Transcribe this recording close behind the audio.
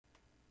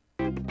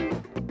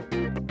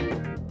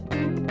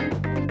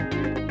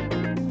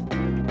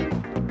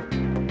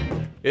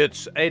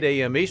It's 8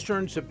 a.m.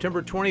 Eastern,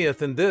 September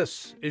 20th, and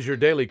this is your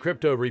daily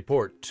crypto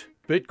report.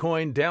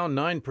 Bitcoin down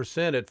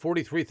 9% at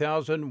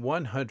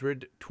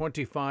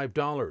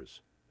 $43,125.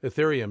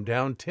 Ethereum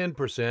down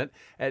 10%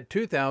 at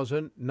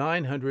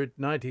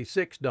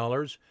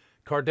 $2,996.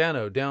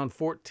 Cardano down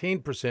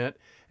 14%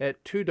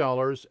 at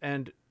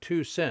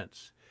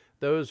 $2.02.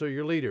 Those are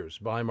your leaders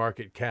by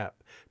market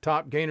cap.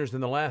 Top gainers in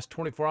the last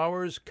 24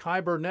 hours,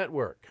 Kyber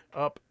Network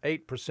up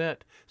 8%,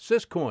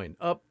 Syscoin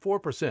up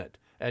 4%,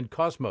 and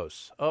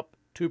Cosmos up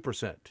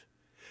 2%.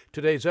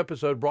 Today's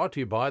episode brought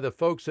to you by the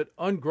folks at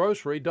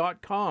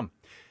ungrocery.com.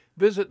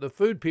 Visit the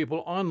food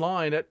people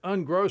online at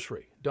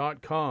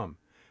ungrocery.com.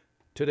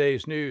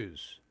 Today's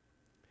news.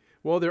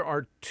 Well, there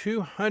are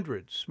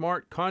 200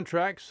 smart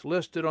contracts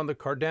listed on the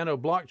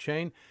Cardano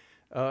blockchain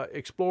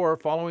Explorer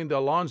following the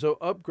Alonzo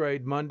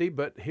upgrade Monday,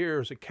 but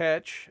here's a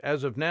catch.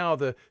 As of now,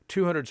 the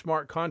 200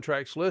 smart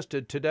contracts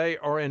listed today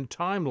are in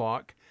time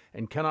lock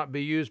and cannot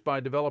be used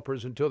by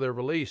developers until they're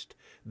released.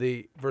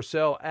 The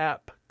Vercel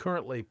app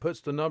currently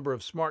puts the number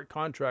of smart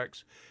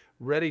contracts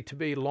ready to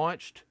be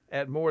launched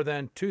at more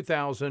than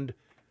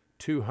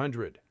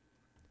 2,200.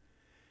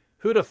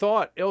 Who'd have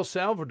thought El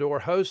Salvador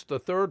hosts the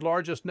third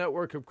largest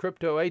network of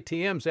crypto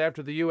ATMs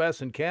after the U.S.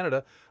 and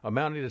Canada,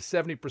 amounting to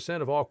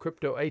 70% of all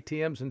crypto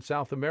ATMs in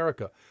South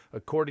America.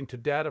 According to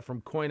data from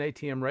Coin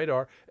ATM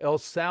Radar, El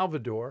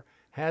Salvador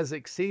has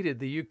exceeded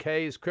the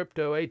UK's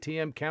crypto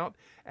ATM count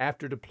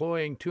after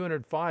deploying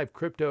 205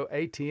 crypto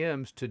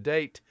ATMs to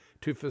date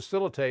to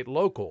facilitate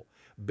local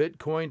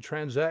Bitcoin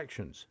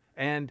transactions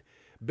and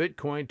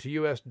Bitcoin to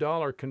US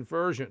dollar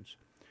conversions.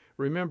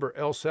 Remember,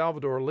 El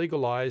Salvador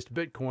legalized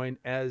Bitcoin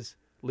as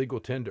legal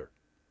tender.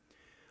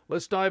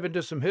 Let's dive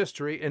into some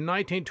history. In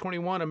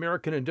 1921,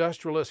 American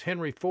industrialist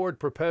Henry Ford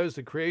proposed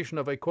the creation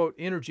of a, quote,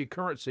 energy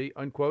currency,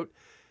 unquote,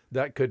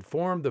 that could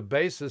form the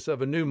basis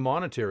of a new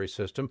monetary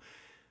system,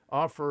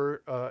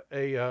 offer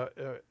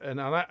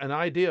an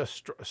idea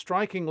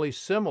strikingly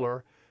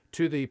similar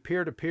to the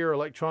peer-to-peer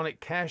electronic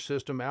cash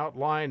system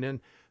outlined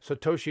in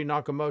Satoshi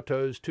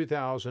Nakamoto's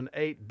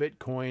 2008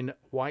 Bitcoin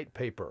white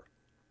paper.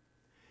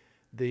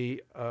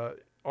 The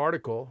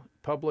article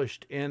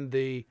published in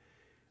the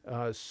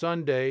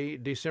Sunday,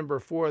 December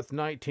 4th,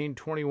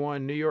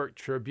 1921 New York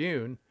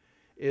Tribune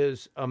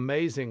is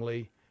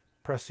amazingly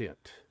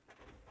prescient.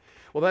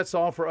 Well, that's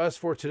all for us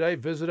for today.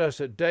 Visit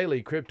us at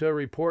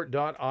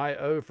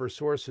dailycryptoreport.io for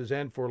sources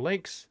and for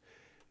links.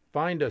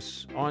 Find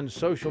us on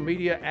social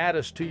media. Add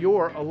us to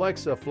your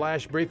Alexa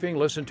flash briefing.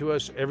 Listen to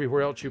us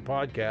everywhere else you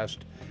podcast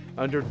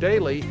under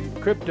Daily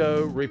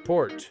Crypto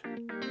Report.